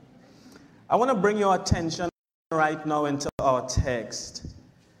I want to bring your attention right now into our text.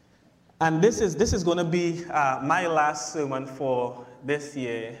 And this is going to be my last sermon for this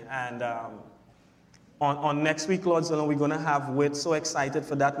year. And on next week, Lord's willing, we're going to have Wit. So excited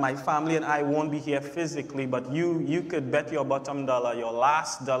for that. My family and I won't be here physically, but you could bet your bottom dollar, your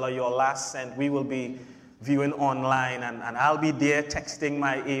last cent, we will be viewing online. And I'll be there texting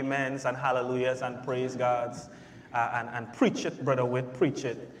my amens and hallelujahs and praise Gods. And preach it, Brother Wit, preach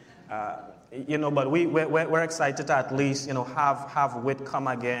it. But we're excited to at least, have Wit come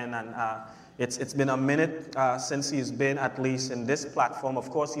again. And it's been a minute since he's been at least in this platform. Of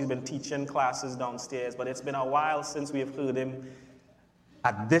course, he's been teaching classes downstairs, but it's been a while since we've heard him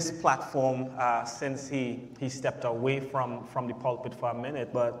at this platform since he stepped away from the pulpit for a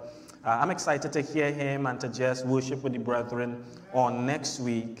minute. But I'm excited to hear him and to just worship with the brethren on next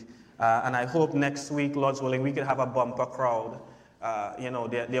week. And I hope next week, Lord's willing, we can have a bumper crowd.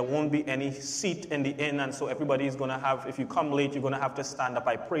 There won't be any seat in the inn, and so everybody is going to have, if you come late, you're going to have to stand up.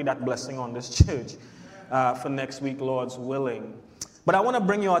 I pray that blessing on this church for next week, Lord's willing. But I want to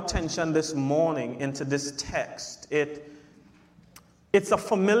bring your attention this morning into this text. It's a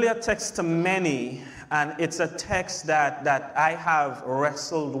familiar text to many, and it's a text that I have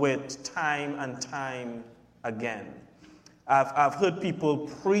wrestled with time and time again. I've heard people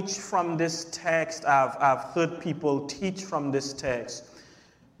preach from this text. I've heard people teach from this text.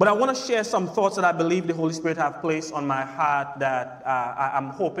 But I want to share some thoughts that I believe the Holy Spirit have placed on my heart that I'm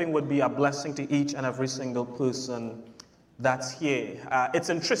hoping would be a blessing to each and every single person that's here. It's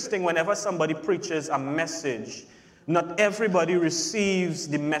interesting whenever somebody preaches a message, not everybody receives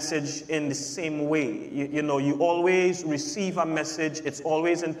the message in the same way. You always receive a message. It's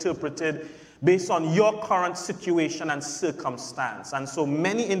always interpreted based on your current situation and circumstance. And so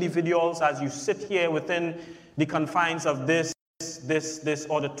many individuals, as you sit here within the confines of this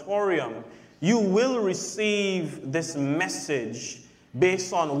auditorium, you will receive this message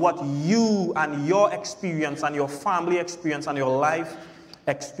based on what you and your experience and your family experience and your life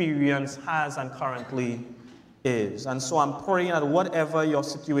experience has and currently is. And so I'm praying that whatever your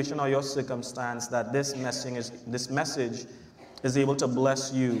situation or your circumstance, that this message is able to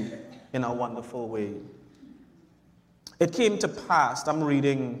bless you in a wonderful way. It came to pass, I'm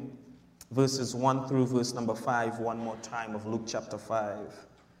reading verses 1 through verse number 5 one more time of Luke chapter 5.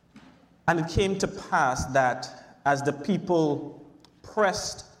 And it came to pass that as the people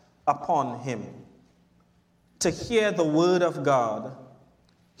pressed upon him to hear the word of God,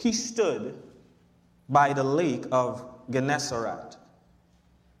 he stood by the lake of Gennesaret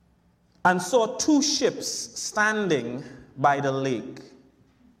and saw two ships standing by the lake.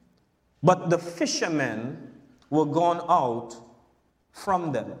 But the fishermen were gone out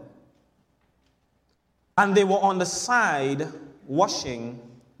from them, and they were on the side washing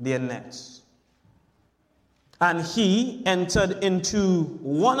their nets. And he entered into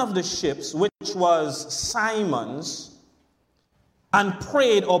one of the ships, which was Simon's, and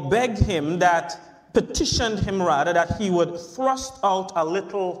prayed or begged him petitioned him rather, that he would thrust out a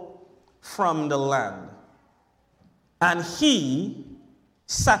little from the land. And he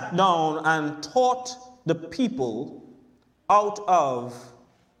sat down and taught the people out of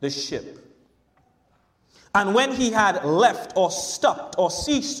the ship. And when he had left or stopped or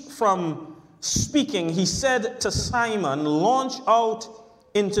ceased from speaking, he said to Simon, "Launch out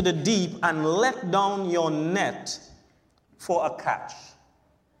into the deep and let down your net for a catch."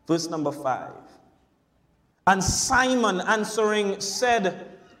 Verse number 5. And Simon answering said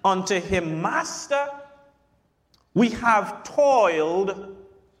unto him, "Master, we have toiled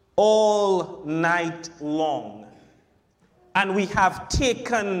all night long, and we have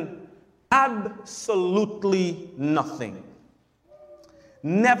taken absolutely nothing.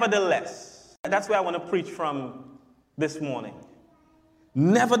 Nevertheless," that's where I want to preach from this morning.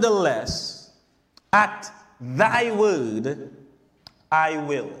 "Nevertheless, at thy word I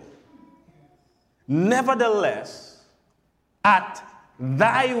will." Nevertheless, at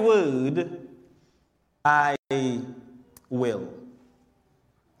thy word I will.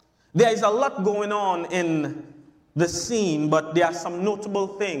 There is a lot going on in the scene, but there are some notable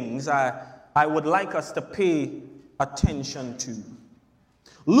things I would like us to pay attention to.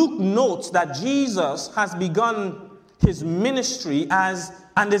 Luke notes that Jesus has begun his ministry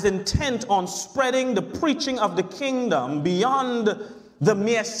and is intent on spreading the preaching of the kingdom beyond the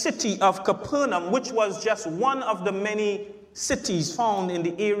mere city of Capernaum, which was just one of the many cities found in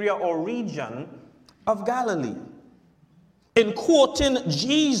the area or region of Galilee. In quoting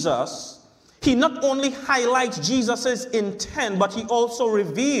Jesus, he not only highlights Jesus' intent, but he also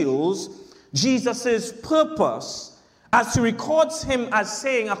reveals Jesus' purpose as he records him as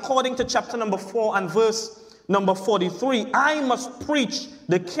saying, according to chapter number 4 and verse number 43, I must preach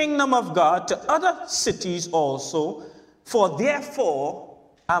the kingdom of God to other cities also, for therefore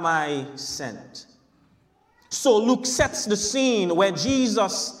am I sent. So Luke sets the scene where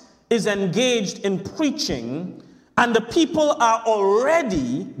Jesus is engaged in preaching, and the people are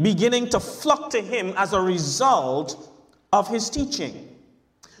already beginning to flock to him as a result of his teaching.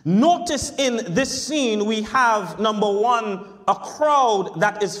 Notice in this scene we have, number one, a crowd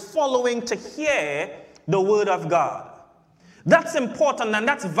that is following to hear the word of God. That's important and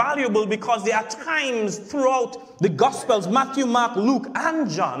that's valuable because there are times throughout the Gospels, Matthew, Mark, Luke, and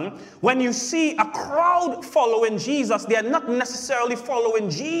John, when you see a crowd following Jesus, they are not necessarily following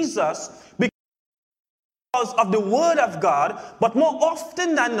Jesus because of the word of God, but more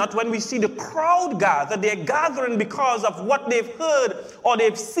often than not, when we see the crowd gather, they're gathering because of what they've heard or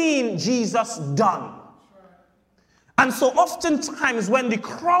they've seen Jesus done. And so oftentimes when the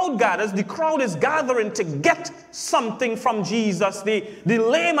crowd gathers, the crowd is gathering to get something from Jesus. The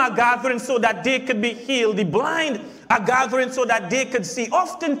lame are gathering so that they could be healed. The blind are gathering so that they could see.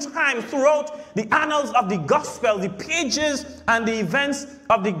 Oftentimes throughout the annals of the gospel, the pages and the events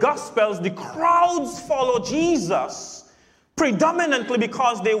of the gospels, the crowds follow Jesus predominantly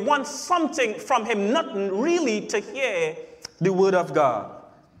because they want something from him, not really to hear the word of God.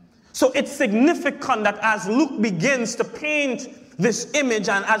 So it's significant that as Luke begins to paint this image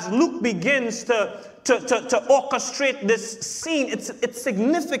and as Luke begins to orchestrate this scene, it's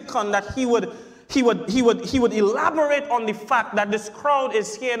significant that he would elaborate on the fact that this crowd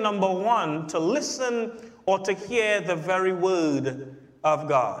is here, number one, to listen or to hear the very word of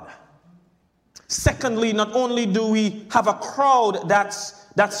God. Secondly, not only do we have a crowd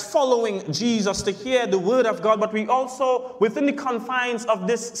that's following Jesus to hear the word of God, but we also, within the confines of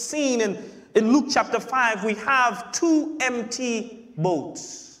this scene in Luke chapter 5, we have 2 empty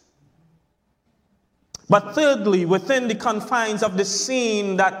boats. But thirdly, within the confines of the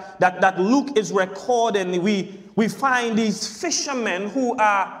scene that Luke is recording, we find these fishermen who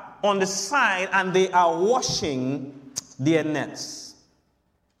are on the side and they are washing their nets.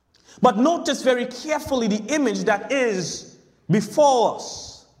 But notice very carefully the image that is before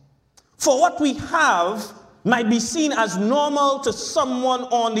us. For what we have might be seen as normal to someone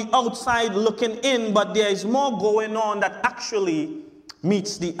on the outside looking in, but there is more going on that actually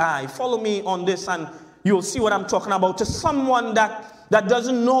meets the eye. Follow me on this and you'll see what I'm talking about. To someone that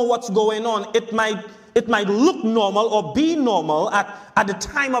doesn't know what's going on, it might look normal or be normal at the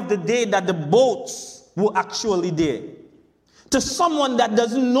time of the day that the boats were actually there. To someone that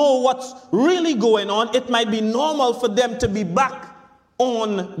doesn't know what's really going on, it might be normal for them to be back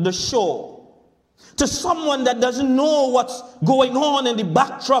on the shore. To someone that doesn't know what's going on in the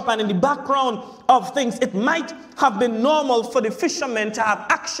backdrop and in the background of things, it might have been normal for the fishermen to have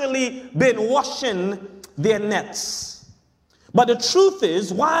actually been washing their nets. But the truth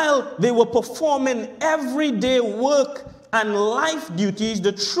is, while they were performing everyday work and life duties,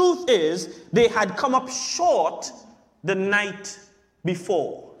 the truth is they had come up short the night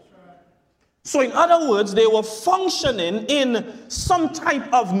before. So in other words, they were functioning in some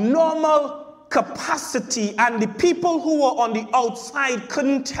type of normal capacity, and the people who were on the outside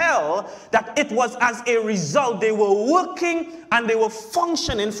couldn't tell that it was as a result. They were working and they were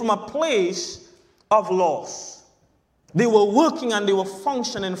functioning from a place of loss. They were working and they were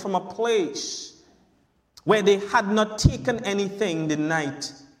functioning from a place where they had not taken anything the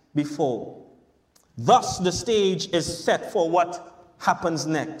night before. Thus, the stage is set for what happens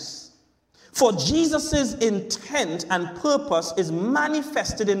next. For Jesus' intent and purpose is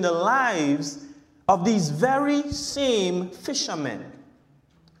manifested in the lives of these very same fishermen.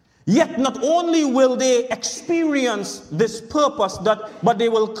 Yet not only will they experience this purpose, but they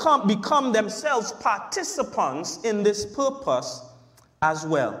will become themselves participants in this purpose as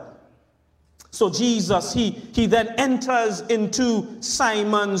well. So Jesus, he then enters into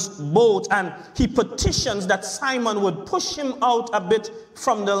Simon's boat and he petitions that Simon would push him out a bit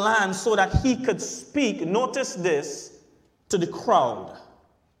from the land so that he could speak, notice this, to the crowd.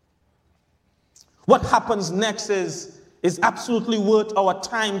 What happens next is absolutely worth our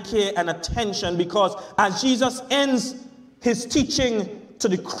time, care, and attention, because as Jesus ends his teaching to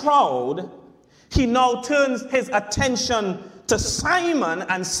the crowd, he now turns his attention to Simon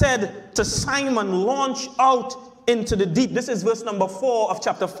and said to Simon, launch out into the deep. This is verse number 4 of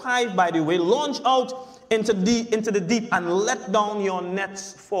chapter 5, by the way. Launch out into the deep and let down your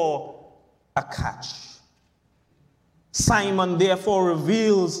nets for a catch. Simon therefore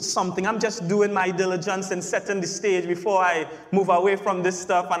reveals something. I'm just doing my diligence and setting the stage before I move away from this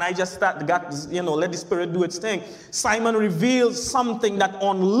stuff, and I just let the Spirit do its thing. Simon reveals something that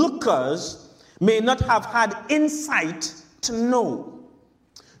onlookers may not have had insight to know.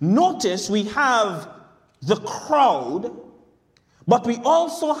 Notice we have the crowd, but we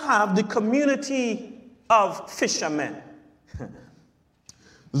also have the community of fishermen.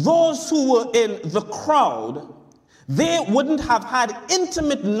 Those who were in the crowd, they wouldn't have had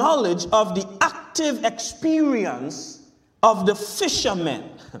intimate knowledge of the active experience of the fishermen.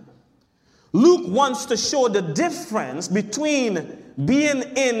 Luke wants to show the difference between being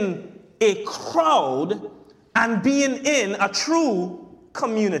in a crowd and being in a true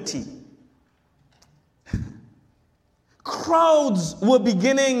community. Crowds were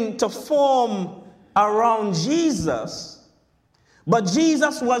beginning to form around Jesus, but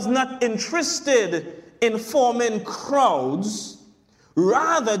Jesus was not interested in forming crowds.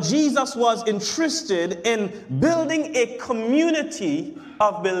 Rather, Jesus was interested in building a community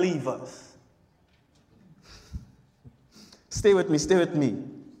of believers. Stay with me, stay with me.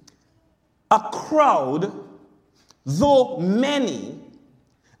 A crowd, though many,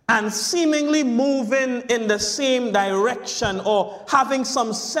 and seemingly moving in the same direction or having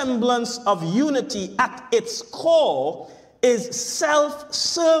some semblance of unity at its core, is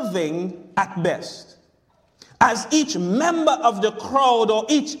self-serving at best. As each member of the crowd or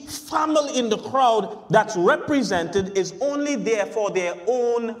each family in the crowd that's represented is only there for their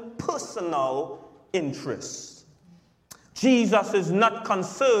own personal interests. Jesus is not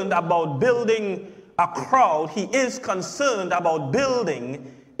concerned about building a crowd. He is concerned about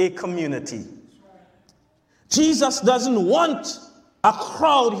building a community. Jesus doesn't want a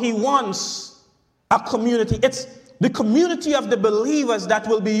crowd. He wants a community. It's the community of the believers that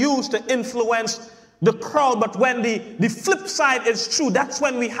will be used to influence the crowd. But when the flip side is true, that's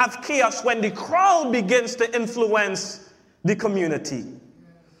when we have chaos, when the crowd begins to influence the community.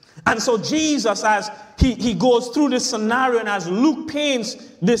 And so Jesus, as he goes through this scenario, and as Luke paints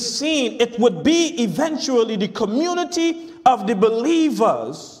this scene, it would be eventually the community of the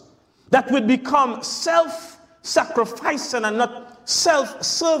believers that would become self-sacrificing and not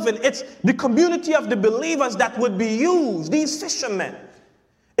self-serving. It's the community of the believers that would be used, these fishermen,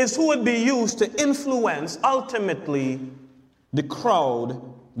 is who would be used to influence ultimately the crowd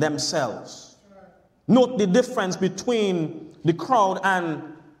themselves. Note the difference between the crowd and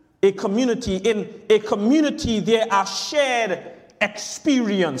a community. In a community, there are shared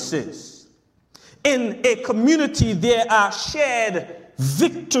experiences. In a community, there are shared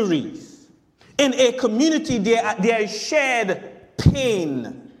victories. In a community, there is shared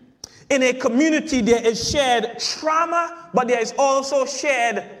pain. In a community, there is shared trauma, but there is also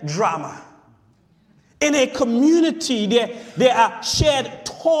shared drama. In a community, there are shared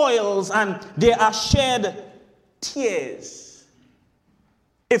toils and there are shared tears.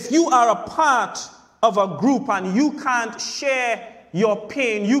 If you are a part of a group and you can't share your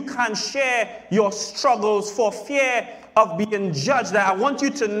pain, you can't share your struggles for fear of being judged, I want you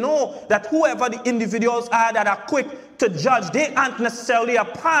to know that whoever the individuals are that are quick to judge, they aren't necessarily a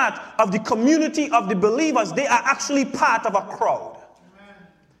part of the community of the believers. They are actually part of a crowd.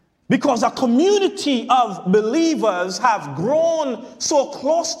 Because a community of believers have grown so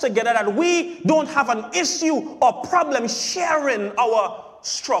close together that we don't have an issue or problem sharing our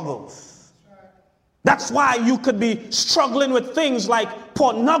struggles. That's why you could be struggling with things like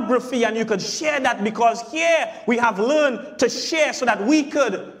pornography, and you could share that, because here we have learned to share so that we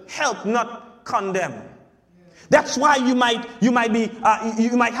could help, not condemn. That's why you might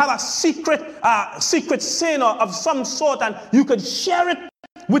have a secret sin of some sort, and you could share it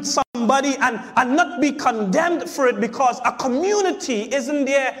with somebody and not be condemned for it, because a community isn't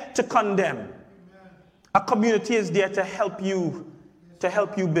there to condemn. A community is there to help you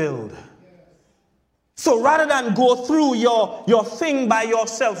build. So rather than go through your thing by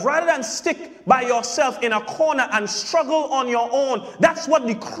yourself, rather than stick by yourself in a corner and struggle on your own, that's what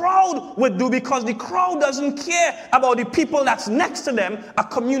the crowd would do, because the crowd doesn't care about the people that's next to them. A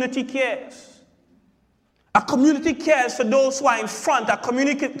community cares. A community cares for those who are in front. A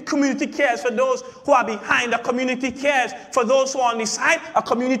community cares for those who are behind. A community cares for those who are on the side. A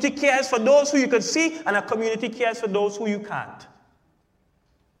community cares for those who you can see, and a community cares for those who you can't.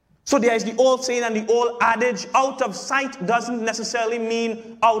 So there is the old saying and the old adage, out of sight doesn't necessarily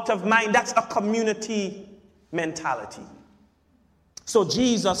mean out of mind. That's a community mentality. So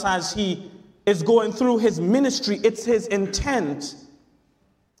Jesus, as he is going through his ministry, it's his intent,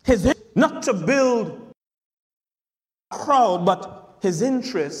 not to build a crowd, but his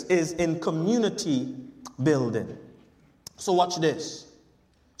interest is in community building. So watch this.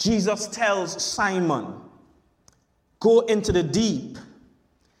 Jesus tells Simon, go into the deep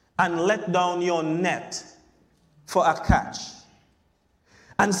and let down your net for a catch.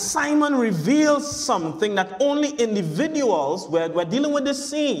 And Simon reveals something that only individuals, we're dealing with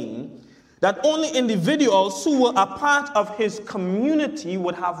this scene, that only individuals who were a part of his community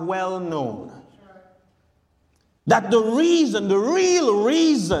would have well known. That the real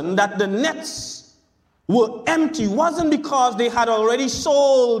reason that the nets were empty wasn't because they had already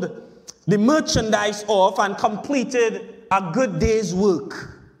sold the merchandise off and completed a good day's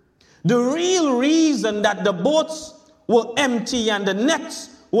work. The real reason that the boats were empty and the nets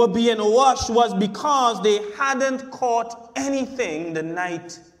were being washed was because they hadn't caught anything the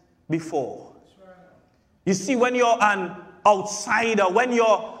night before. You see, when you're an outsider, when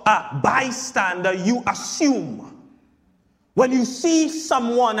you're a bystander, you assume. When you see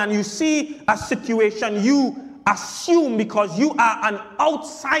someone and you see a situation, you assume because you are an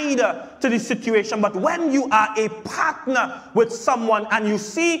outsider to the situation. But when you are a partner with someone and you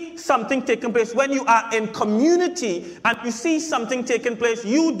see something taking place, when you are in community and you see something taking place,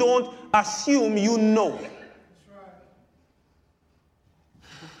 you don't assume, you know.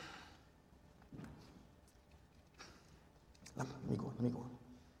 Let me go.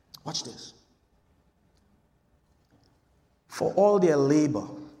 Watch this. For all their labor,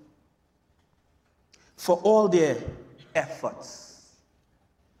 for all their efforts,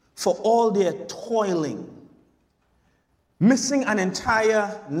 for all their toiling, missing an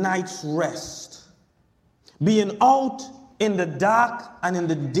entire night's rest, being out in the dark and in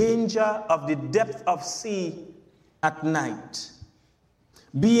the danger of the depth of sea at night,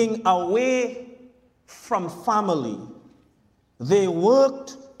 being away from family, they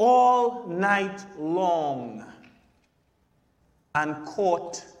worked all night long and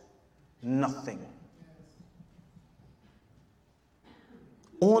caught nothing.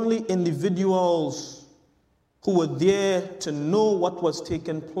 Only individuals who were there to know what was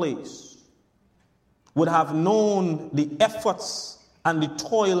taking place would have known the efforts and the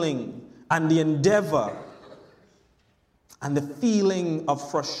toiling and the endeavor and the feeling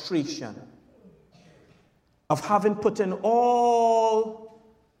of frustration of having put in all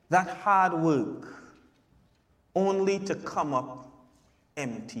that hard work only to come up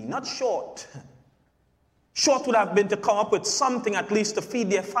empty, not short. Short would have been to come up with something at least to feed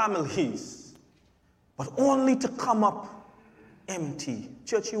their families, but only to come up empty.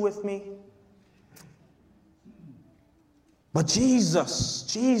 Church, you with me? But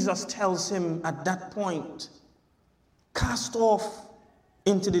Jesus tells him at that point, cast off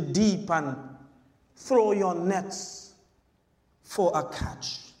into the deep and throw your nets for a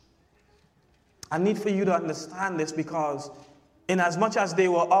catch. I need for you to understand this, because in as much as they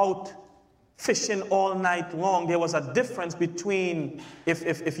were out fishing all night long, there was a difference between,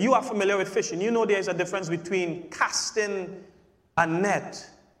 if you are familiar with fishing, you know there's a difference between casting a net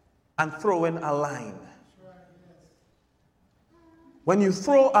and throwing a line. When you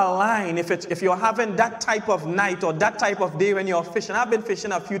throw a line, if you're having that type of night or that type of day when you're fishing, I've been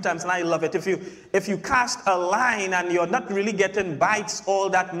fishing a few times and I love it. If you cast a line and you're not really getting bites all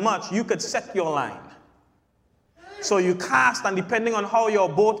that much, you could set your line. So you cast, and depending on how your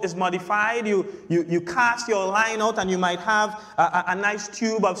boat is modified, you cast your line out, and you might have a nice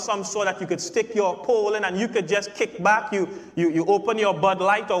tube of some sort that you could stick your pole in, and you could just kick back. You open your Bud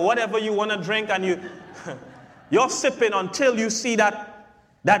Light or whatever you want to drink, and you're sipping until you see that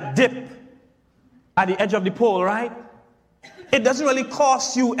dip at the edge of the pole, right? It doesn't really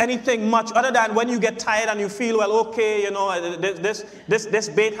cost you anything much other than when you get tired and you feel, well, okay, this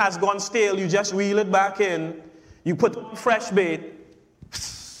bait has gone stale. You just reel it back in. You put fresh bait.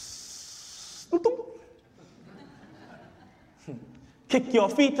 Kick your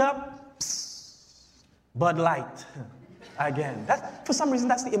feet up. Bud Light. Again. For some reason,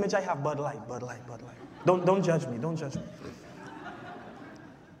 that's the image I have. Bud Light. Don't judge me.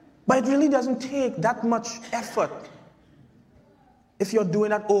 But it really doesn't take that much effort if you're doing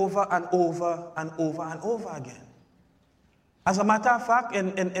that over and over and over and over again. As a matter of fact,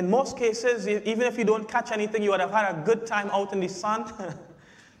 in most cases, even if you don't catch anything, you would have had a good time out in the sun.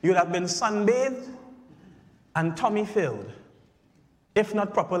 You would have been sunbathed and tummy filled, if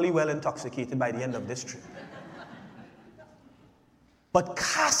not properly well intoxicated by the end of this trip. But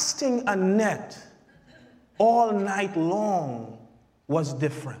casting a net all night long was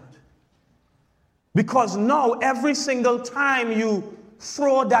different. Because now, every single time you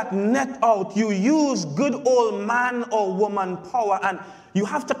throw that net out, you use good old man or woman power, and you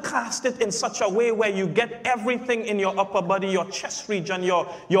have to cast it in such a way where you get everything in your upper body, your chest region, your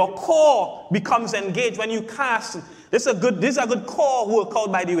core becomes engaged. When you cast, this is a good core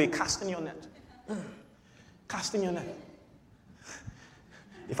workout, by the way, casting your net. Casting your net.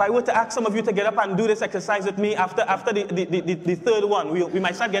 If I were to ask some of you to get up and do this exercise with me after the third one, we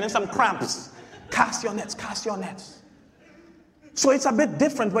might start getting some cramps. Cast your nets, cast your nets. So it's a bit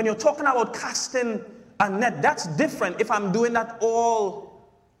different when you're talking about casting a net. That's different if I'm doing that all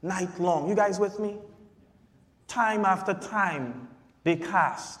night long. You guys with me? Time after time, they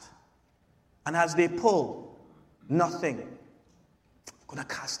cast. And as they pull, nothing. I'm going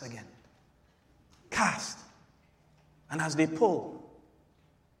to cast again. Cast. And as they pull,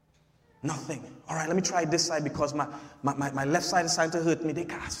 nothing. All right, let me try this side because my left side is starting to hurt me. They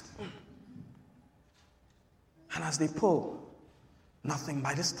cast. And as they pull, nothing.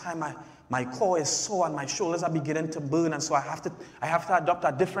 By this time, my core is sore and my shoulders are beginning to burn, and so I have to adopt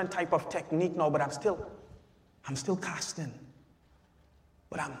a different type of technique now. But I'm still casting.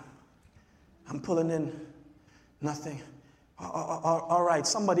 But I'm pulling in nothing. All right,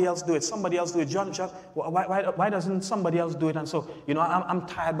 somebody else do it. Somebody else do it. John, why doesn't somebody else do it? And so, I'm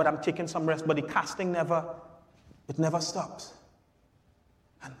tired, but I'm taking some rest. But the casting never stops.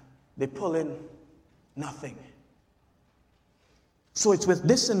 And they pull in nothing. So it's with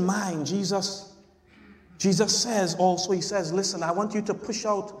this in mind, Jesus says also, he says, listen, I want you to push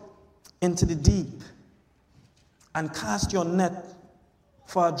out into the deep and cast your net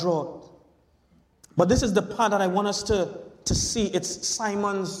for a draught. But this is the part that I want us to see. It's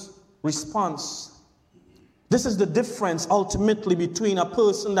Simon's response. This is the difference ultimately between a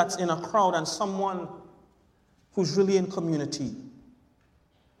person that's in a crowd and someone who's really in community.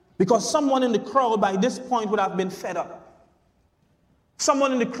 Because someone in the crowd by this point would have been fed up.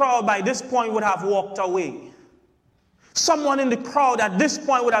 Someone in the crowd by this point would have walked away. Someone in the crowd at this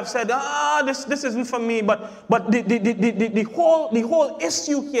point would have said, this isn't for me. But the whole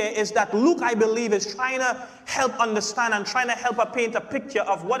issue here is that Luke, I believe, is trying to help understand and trying to help paint a picture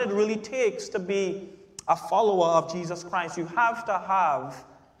of what it really takes to be a follower of Jesus Christ. You have to have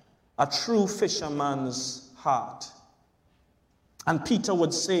a true fisherman's heart. And Peter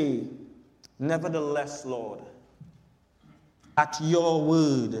would say, nevertheless, Lord, at your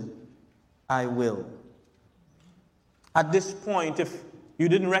word, I will. At this point, if you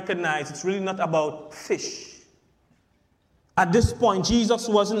didn't recognize, it's really not about fish. At this point, Jesus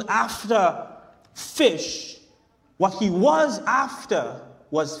wasn't after fish. What he was after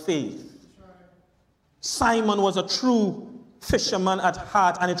was faith. Simon was a true fisherman at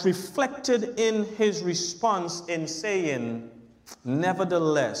heart, and it reflected in his response in saying,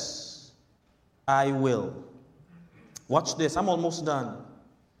 nevertheless, I will. Watch this, I'm almost done.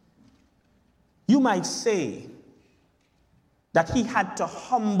 You might say that he had to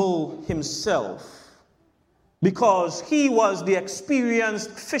humble himself because he was the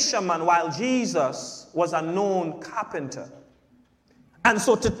experienced fisherman while Jesus was a known carpenter. And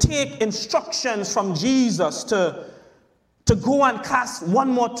so to take instructions from Jesus to go and cast one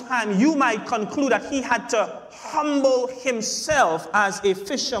more time, you might conclude that he had to humble himself as a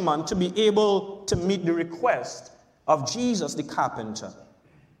fisherman to be able to meet the request of Jesus the carpenter.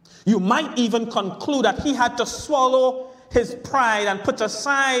 You might even conclude that he had to swallow his pride and put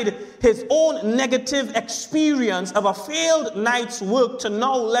aside his own negative experience of a failed night's work to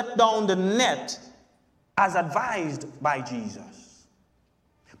now let down the net as advised by Jesus.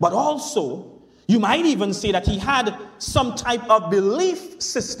 But also, you might even say that he had some type of belief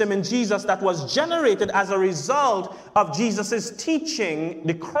system in Jesus that was generated as a result of Jesus' teaching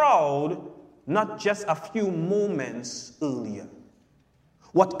the crowd not just a few moments earlier.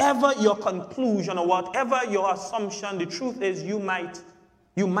 Whatever your conclusion or whatever your assumption, the truth is you might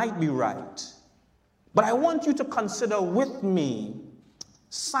be right. But I want you to consider with me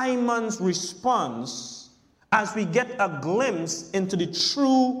Simon's response as we get a glimpse into the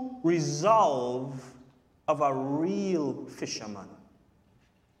true resolve of a real fisherman.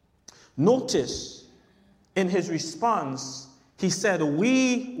 Notice in his response, he said,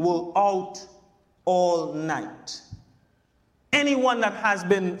 we were out all night. Anyone that has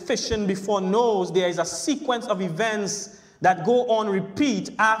been fishing before knows there is a sequence of events that go on repeat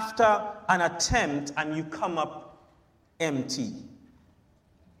after an attempt and you come up empty.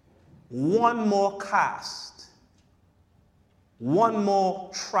 One more cast, one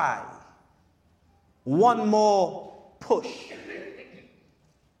more try, one more push.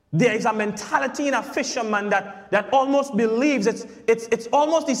 There is a mentality in a fisherman that almost believes it's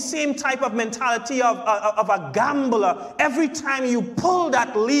almost the same type of mentality of a gambler. Every time you pull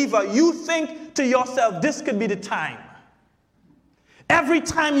that lever, you think to yourself, this could be the time. Every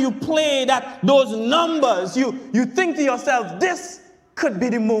time you play those numbers, you think to yourself, this could be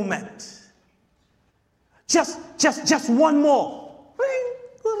the moment. Just one more.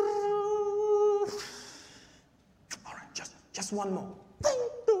 All right, just one more.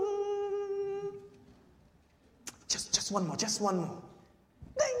 Just one more.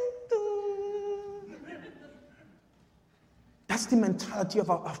 That's the mentality of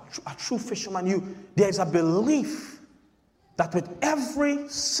a true fisherman. There is a belief that with every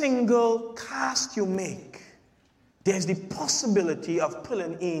single cast you make, there's the possibility of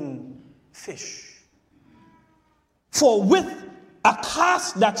pulling in fish. For with a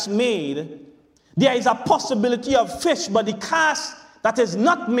cast that's made, there is a possibility of fish, but the cast that is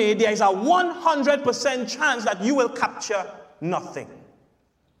not made, there is a 100% chance that you will capture nothing.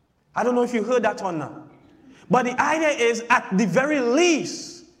 I don't know if you heard that or not. But the idea is, at the very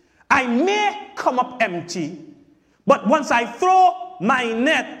least, I may come up empty, but once I throw my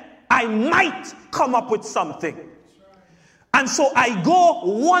net, I might come up with something. And so I go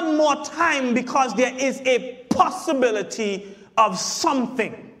one more time because there is a possibility of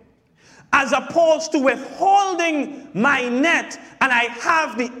something. As opposed to withholding my net and I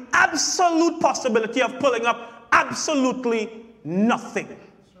have the absolute possibility of pulling up absolutely nothing.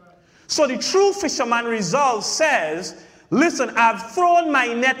 So the true fisherman resolve says, listen, I've thrown my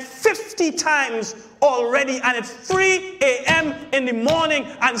net 50 times already and it's 3 a.m. in the morning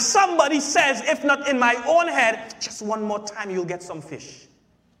and somebody says, if not in my own head, just one more time you'll get some fish.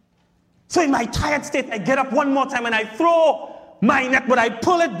 So in my tired state, I get up one more time and I throw my net, but I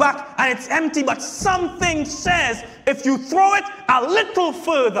pull it back and it's empty. But something says, if you throw it a little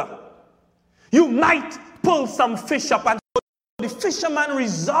further, you might pull some fish up. And the fisherman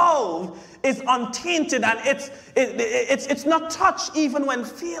resolve is untainted and it's not touched even when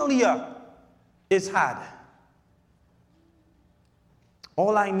failure is had.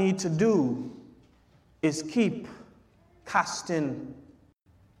 All I need to do is keep casting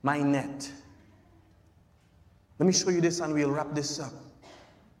my net. Let me show you this and we'll wrap this up.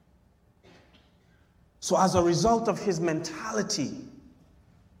 So as a result of his mentality,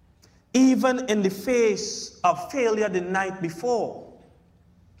 even in the face of failure the night before,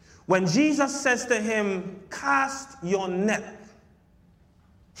 when Jesus says to him, cast your net,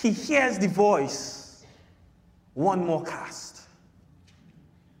 he hears the voice, one more cast.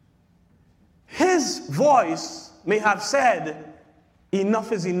 His voice may have said,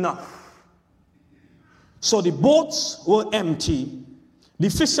 enough is enough. So the boats were empty, the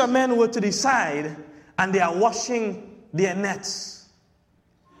fishermen were to the side, and they are washing their nets.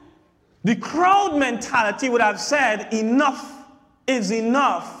 The crowd mentality would have said, enough is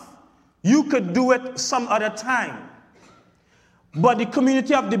enough. You could do it some other time. But the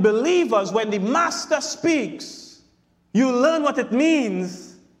community of the believers, when the master speaks, you learn what it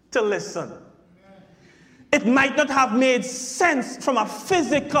means to listen. It might not have made sense from a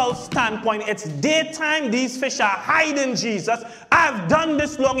physical standpoint. It's daytime. These fish are hiding Jesus. I've done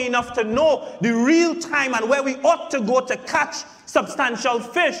this long enough to know the real time and where we ought to go to catch substantial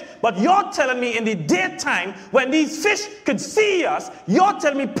fish. But you're telling me in the daytime, when these fish could see us, you're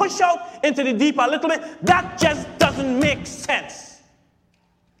telling me push out into the deep a little bit. That just doesn't make sense.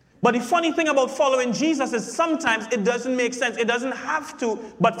 But the funny thing about following Jesus is sometimes it doesn't make sense. It doesn't have to.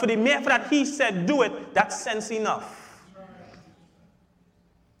 But for the mere fact that he said do it, that's sense enough.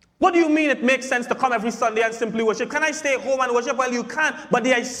 What do you mean it makes sense to come every Sunday and simply worship? Can I stay home and worship? Well, you can. But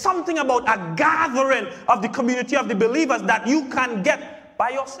there is something about a gathering of the community of the believers that you can get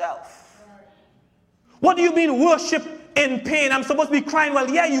by yourself. What do you mean worship in pain? I'm supposed to be crying. Well,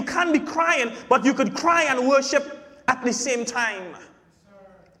 yeah, you can be crying, but you could cry and worship at the same time.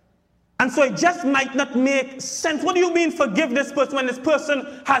 And so it just might not make sense. What do you mean forgive this person when this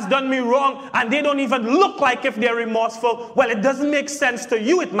person has done me wrong and they don't even look like if they're remorseful? Well, it doesn't make sense to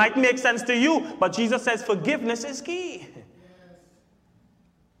you. It might make sense to you. But Jesus says forgiveness is key. Yes.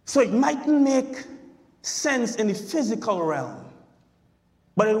 So it mightn't make sense in the physical realm.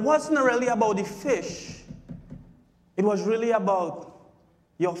 But it wasn't really about the fish. It was really about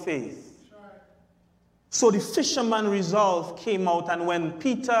your faith. So the fisherman resolve came out, and when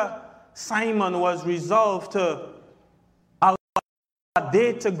Simon was resolved to allow a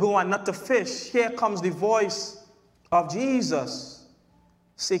day to go and not to fish, here comes the voice of Jesus.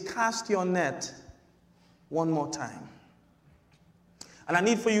 Say, cast your net one more time. And I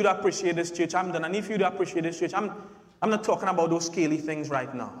need for you to appreciate this, church. I'm done. I need for you to appreciate this, church. I'm not talking about those scaly things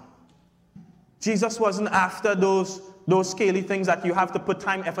right now. Jesus wasn't after those scaly things that you have to put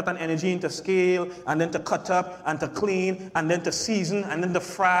time, effort, and energy into scale, and then to cut up, and to clean, and then to season, and then to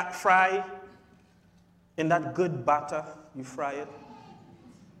fry. In that good batter, you fry it.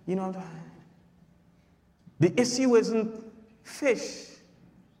 You know what I'm saying? The issue isn't fish.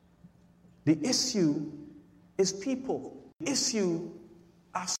 The issue is people. The issue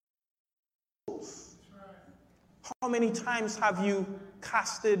are souls. How many times have you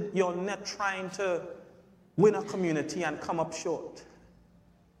casted your net trying to win a community and come up short?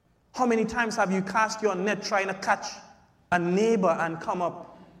 How many times have you cast your net trying to catch a neighbor and come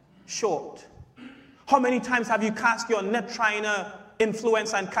up short? How many times have you cast your net trying to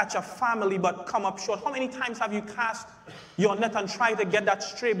influence and catch a family but come up short? How many times have you cast your net and tried to get that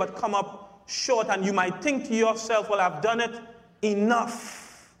stray but come up short? And you might think to yourself, well, I've done it enough.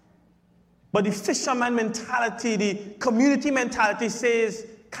 But the fisherman mentality, the community mentality says,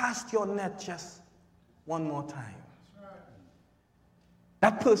 cast your net just one more time.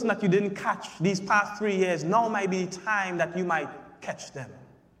 That person that you didn't catch these past 3 years, now might be the time that you might catch them.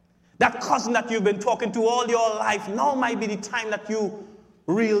 That cousin that you've been talking to all your life, now might be the time that you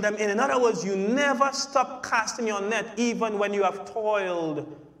reel them in. In other words, you never stop casting your net even when you have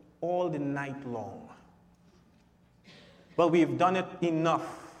toiled all the night long. Well, we've done it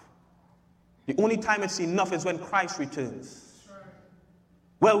enough. The only time it's enough is when Christ returns.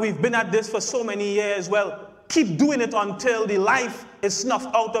 Well, we've been at this for so many years. Well, keep doing it until the life is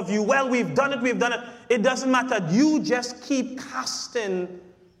snuffed out of you. Well, we've done it, we've done it. It doesn't matter. You just keep casting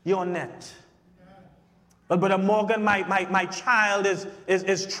your net. But Brother Morgan, my child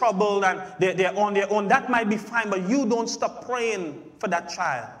is troubled and they're on their own. That might be fine, but you don't stop praying for that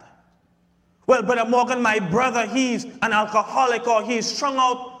child. Well, Brother Morgan, my brother, he's an alcoholic or he's strung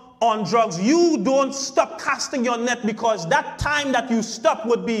out on drugs. You don't stop casting your net, because that time that you stop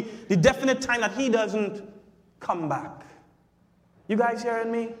would be the definite time that he doesn't come back. You guys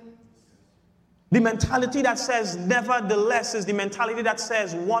hearing me? The mentality that says nevertheless is the mentality that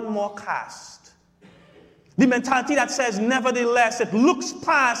says one more cast. The mentality that says nevertheless, it looks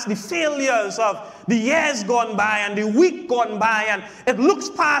past the failures of the years gone by and the week gone by, and it looks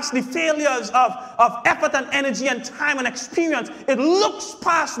past the failures of effort and energy and time and experience. It looks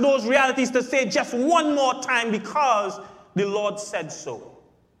past those realities to say just one more time because the Lord said so.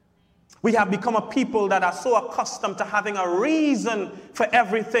 We have become a people that are so accustomed to having a reason for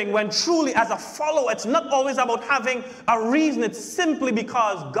everything, when truly as a follower, it's not always about having a reason. It's simply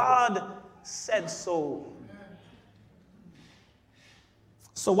because God said so.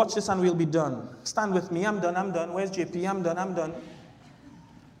 So watch this and we'll be done. Stand with me. I'm done. Where's JP? I'm done.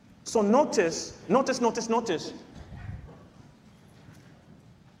 So notice.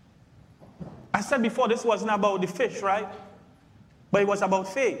 I said before this wasn't about the fish, right? But it was about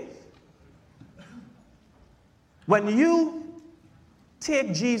faith. When you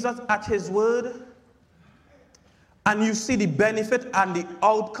take Jesus at his word and you see the benefit and the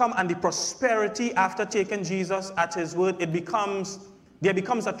outcome and the prosperity after taking Jesus at his word, there becomes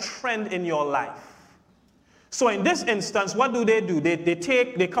a trend in your life. So in this instance, what do?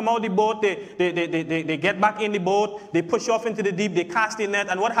 They come out the boat, they get back in the boat, they push off into the deep, they cast the net,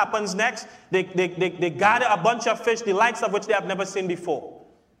 and what happens next? They gather a bunch of fish, the likes of which they have never seen before.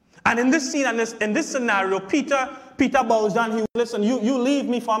 And in this scene, in this scenario, Peter bows down. He listen, you leave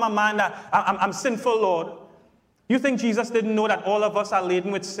me, for I'm a man that I'm sinful, Lord. You think Jesus didn't know that all of us are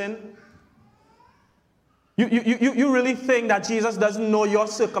laden with sin? You really think that Jesus doesn't know your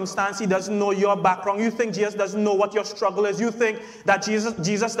circumstance? He doesn't know your background? You think Jesus doesn't know what your struggle is? You think that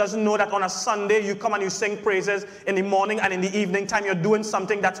Jesus doesn't know that on a Sunday you come and you sing praises in the morning and in the evening time you're doing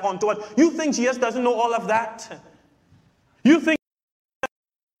something that's untoward? You think Jesus doesn't know all of that? You think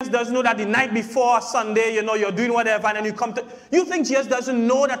Jesus doesn't know that the night before Sunday, you're doing whatever, and then you come to... You think Jesus doesn't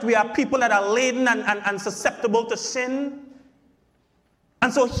know that we are people that are laden and susceptible to sin?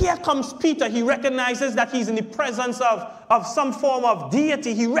 And so here comes Peter. He recognizes that he's in the presence of some form of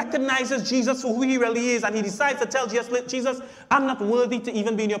deity. He recognizes Jesus for who he really is, and he decides to tell Jesus, I'm not worthy to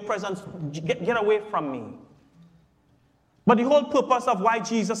even be in your presence. Get away from me. But the whole purpose of why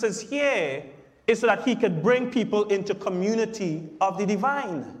Jesus is here is so that he could bring people into community of the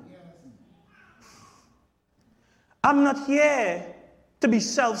divine. I'm not here to be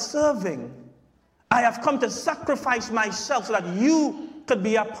self-serving. I have come to sacrifice myself so that you could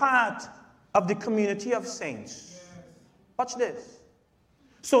be a part of the community of saints. Watch this.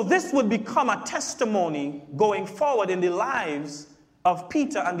 So this would become a testimony going forward in the lives of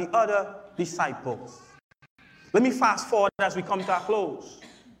Peter and the other disciples. Let me fast forward as we come to a close.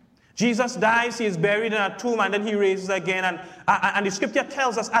 Jesus dies, he is buried in a tomb, and then he raises again. And the scripture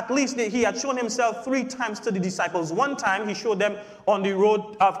tells us at least that he had shown himself 3 times to the disciples. One time he showed them on the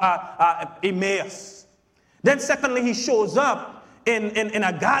road of Emmaus. Then secondly, he shows up in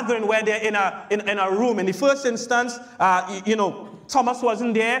a gathering where they're in a room. In the first instance, Thomas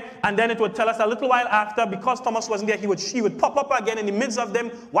wasn't there, and then it would tell us a little while after, because Thomas wasn't there, he would pop up again in the midst of them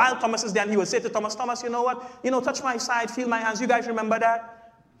while Thomas is there, and he would say to Thomas, Thomas, you know what? Touch my side, feel my hands. You guys remember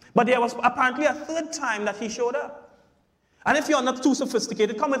that? But there was apparently a third time that he showed up. And if you're not too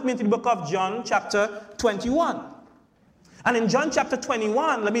sophisticated, come with me to the book of John, chapter 21. And in John chapter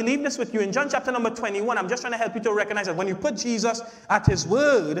 21, let me leave this with you. In John chapter number 21, I'm just trying to help you to recognize that when you put Jesus at his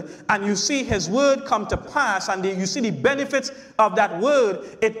word and you see his word come to pass and you see the benefits of that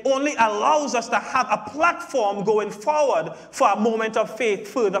word, it only allows us to have a platform going forward for a moment of faith,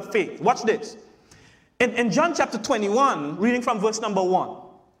 further faith. Watch this. In John chapter 21, reading from verse number 1.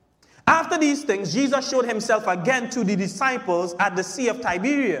 After these things, Jesus showed himself again to the disciples at the Sea of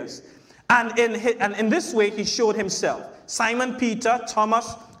Tiberias. And in this way he showed himself. Simon Peter,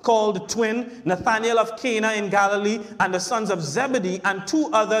 Thomas called the twin, Nathanael of Cana in Galilee, and the sons of Zebedee, and 2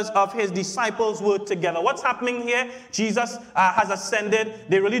 others of his disciples were together. What's happening here? Jesus has ascended.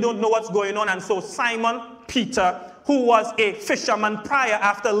 They really don't know what's going on. And so Simon Peter, who was a fisherman prior,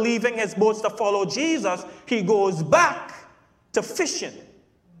 after leaving his boats to follow Jesus, he goes back to fishing.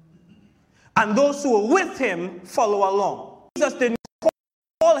 And those who were with him follow along. Jesus didn't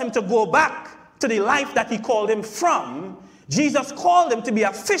call him to go back to the life that he called him from. Jesus called him to be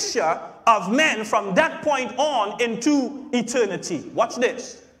a fisher of men from that point on into eternity. Watch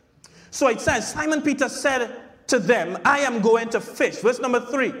this. So it says, Simon Peter said to them, I am going to fish. Verse number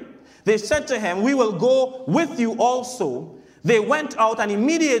 3. They said to him, we will go with you also. They went out and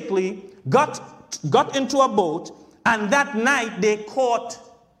immediately got into a boat, and that night they caught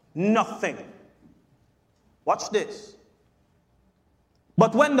nothing. Watch this.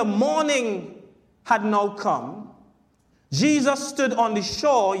 But when the morning had now come, Jesus stood on the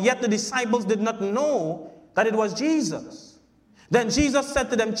shore, yet the disciples did not know that it was Jesus. Then Jesus said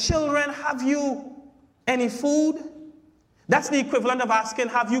to them, children, have you any food? That's the equivalent of asking,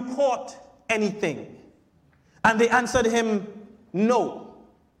 have you caught anything? And they answered him, no.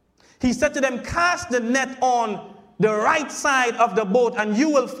 He said to them, cast the net on the right side of the boat and you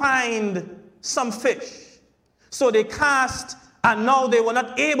will find some fish. So they cast, and now they were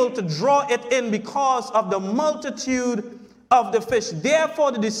not able to draw it in because of the multitude of the fish.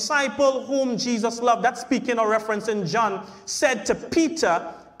 Therefore the disciple whom Jesus loved, that's speaking or referencing John, said to Peter,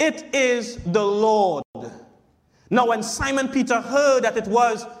 it is the Lord. Now when Simon Peter heard that it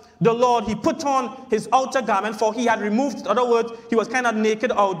was the Lord, he put on his outer garment, for he had removed it. In other words, he was kind of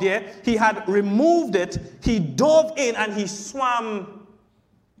naked out there. He had removed it. He dove in and he swam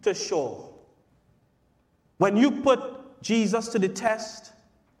to shore. When you put Jesus to the test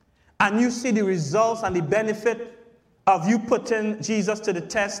and you see the results and the benefit of you putting Jesus to the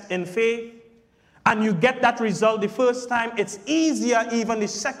test in faith, and you get that result the first time, it's easier even the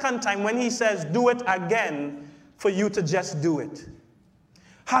second time when he says do it again for you to just do it.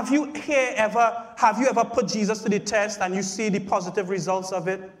 Have you ever put Jesus to the test and you see the positive results of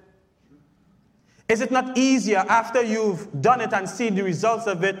it? Is it not easier after you've done it and seen the results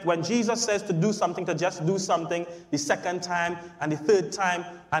of it, when Jesus says to do something, to just do something the second time and the third time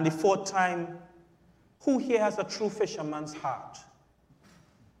and the fourth time? Who here has a true fisherman's heart?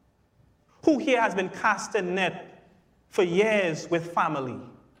 Who here has been casting net for years with family?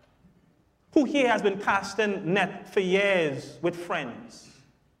 Who here has been casting net for years with friends?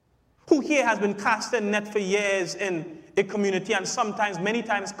 Who here has been casting net for years in a community and sometimes, many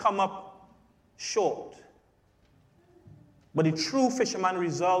times, come up short? But the true fisherman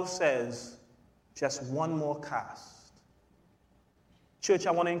resolve says, just one more cast. Church,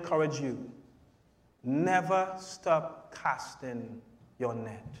 I want to encourage you. Never stop casting your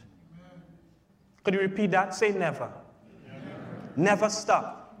net. Could you repeat that? Say never. Never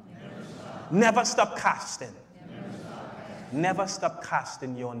stop. Never stop casting. Never stop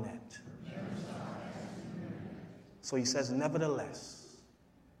casting your net. So he says, nevertheless,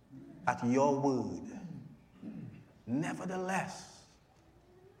 at your word, nevertheless,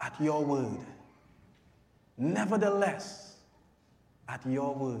 at your word, nevertheless, at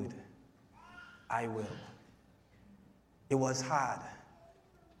your word, I will. It was hard.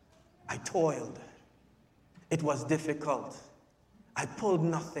 I toiled. It was difficult. I pulled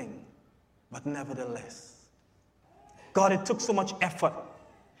nothing, but nevertheless. God, it took so much effort.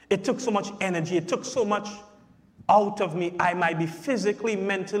 It took so much energy. It took so much out of me. I might be physically,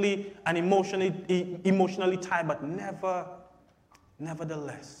 mentally, and emotionally tired, but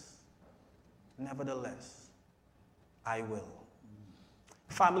nevertheless, I will.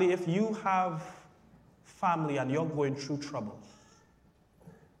 Family, if you have family and you're going through trouble,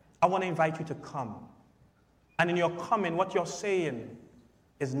 I want to invite you to come. And in your coming, what you're saying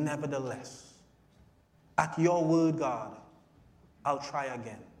is nevertheless. At your word, God, I'll try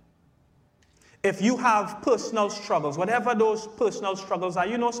again. If you have personal struggles, whatever those personal struggles are,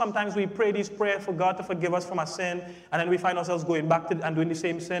 you know, sometimes we pray these prayers for God to forgive us from our sin, and then we find ourselves going back to and doing the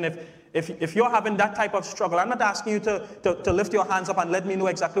same sin. If you're having that type of struggle, I'm not asking you to lift your hands up and let me know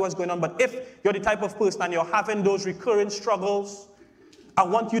exactly what's going on, but if you're the type of person and you're having those recurring struggles, I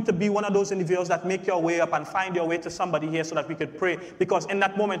want you to be one of those individuals that make your way up and find your way to somebody here so that we could pray. Because in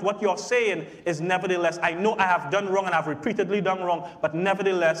that moment, what you're saying is, nevertheless, I know I have done wrong and I've repeatedly done wrong, but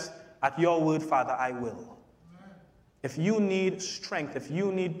nevertheless, at your word, Father, I will. If you need strength, if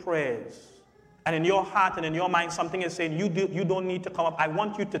you need prayers, and in your heart and in your mind something is saying you don't need to come up, I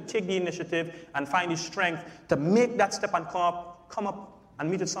want you to take the initiative and find the strength to make that step and come up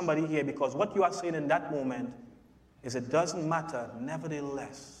and meet with somebody here, because what you are saying in that moment is, it doesn't matter,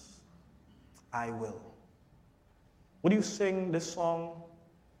 nevertheless, I will. Will you sing this song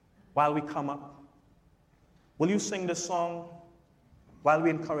while we come up? Will you sing this song while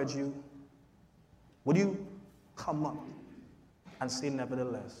we encourage you? Would you come up and say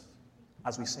nevertheless as we sing?